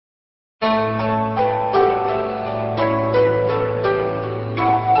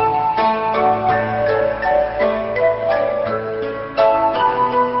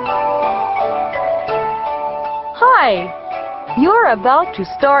about to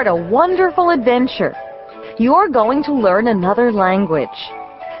start a wonderful adventure. You're going to learn another language.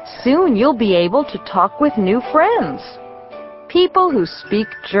 Soon you'll be able to talk with new friends, people who speak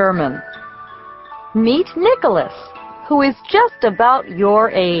German. Meet Nicholas, who is just about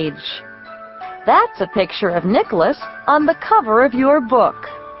your age. That's a picture of Nicholas on the cover of your book.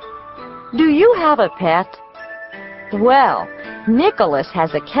 Do you have a pet? Well, Nicholas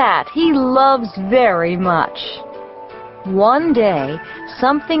has a cat he loves very much. One day,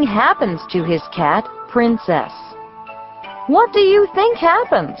 something happens to his cat, Princess. What do you think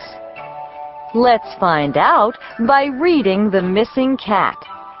happens? Let's find out by reading The Missing Cat,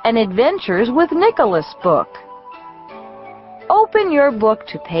 an Adventures with Nicholas book. Open your book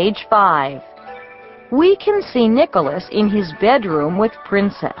to page 5. We can see Nicholas in his bedroom with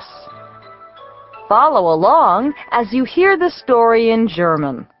Princess. Follow along as you hear the story in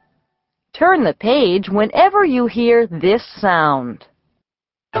German. Turn the page whenever you hear this sound.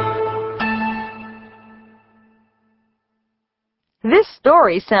 This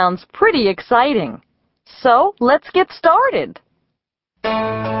story sounds pretty exciting. So, let's get started.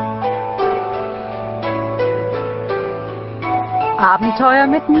 Abenteuer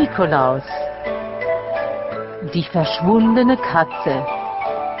mit Nikolaus. Die verschwundene Katze.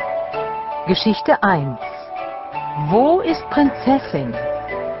 Geschichte 1. Wo ist Prinzessin?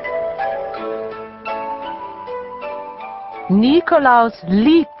 Nikolaus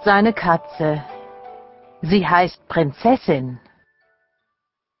liebt seine Katze. Sie heißt Prinzessin.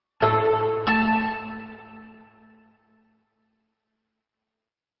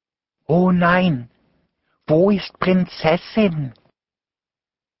 Oh nein, wo ist Prinzessin?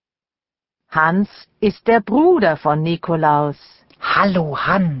 Hans ist der Bruder von Nikolaus. Hallo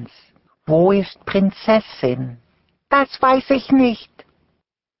Hans, wo ist Prinzessin? Das weiß ich nicht.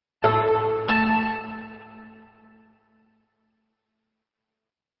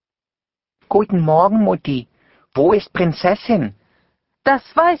 Guten Morgen, Mutti. Wo ist Prinzessin? Das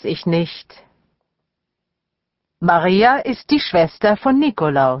weiß ich nicht. Maria ist die Schwester von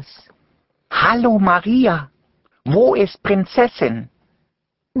Nikolaus. Hallo Maria, wo ist Prinzessin?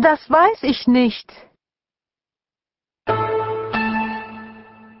 Das weiß ich nicht.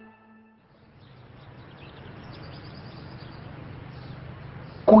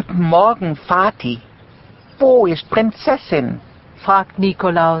 Guten Morgen, Vati. Wo ist Prinzessin? Fragt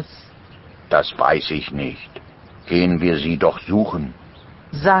Nikolaus. Das weiß ich nicht. Gehen wir sie doch suchen,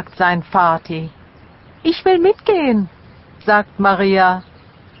 Sagt sein Vati. Ich will mitgehen, sagt Maria.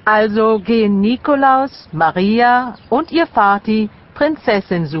 Also gehen Nikolaus, Maria und ihr Vati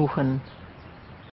Prinzessin suchen.